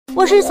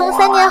我是从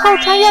3年后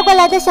穿越过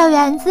来的小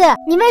圆子。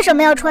你为什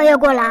么要穿越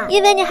过来？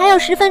因为你还有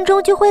10分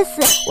钟就会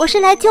死，我是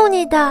来救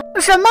你的。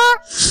什么？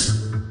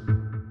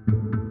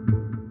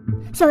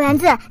小圆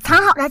子，藏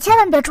好了，千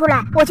万别出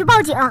来，我去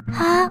报警。啊！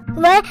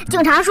喂，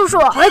警察叔叔，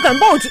还敢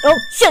报警？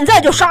现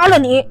在就杀了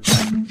你！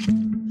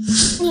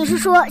你是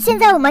说现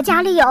在我们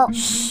家里有？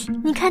嘘，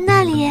你看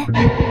那里。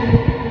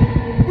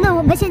那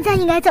我们现在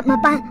应该怎么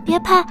办？别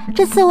怕，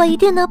这次我一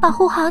定能保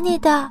护好你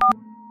的。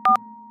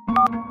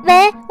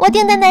喂，我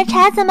订的奶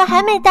茶怎么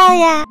还没到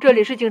呀？这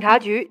里是警察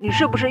局，你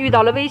是不是遇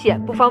到了危险，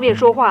不方便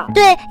说话？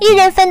对，1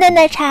人份的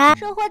奶茶，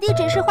收货地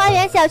址是花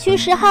园小区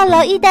10号楼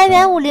1单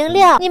元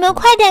506，你们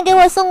快点给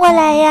我送过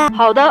来呀！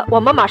好的，我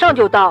们马上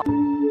就到。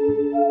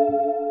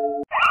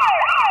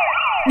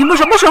你们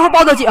什么时候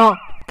报的警？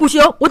不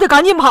行，我得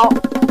赶紧跑。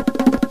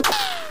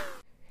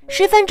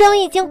10分钟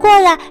已经过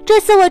了，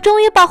这次我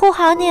终于保护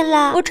好你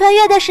了。我穿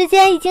越的时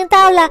间已经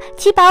到了，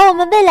七宝，我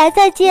们未来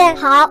再见。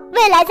好，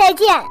未来再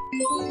见。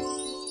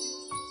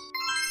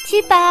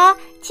七宝，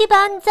七宝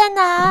你在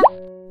哪？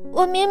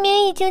我明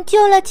明已经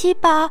救了七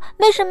宝，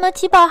为什么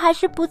七宝还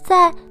是不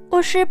在？我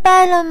失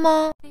败了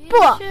吗？不，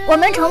我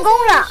们成功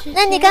了。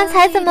那你刚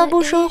才怎么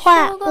不说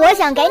话？我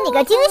想给你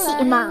个惊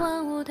喜嘛。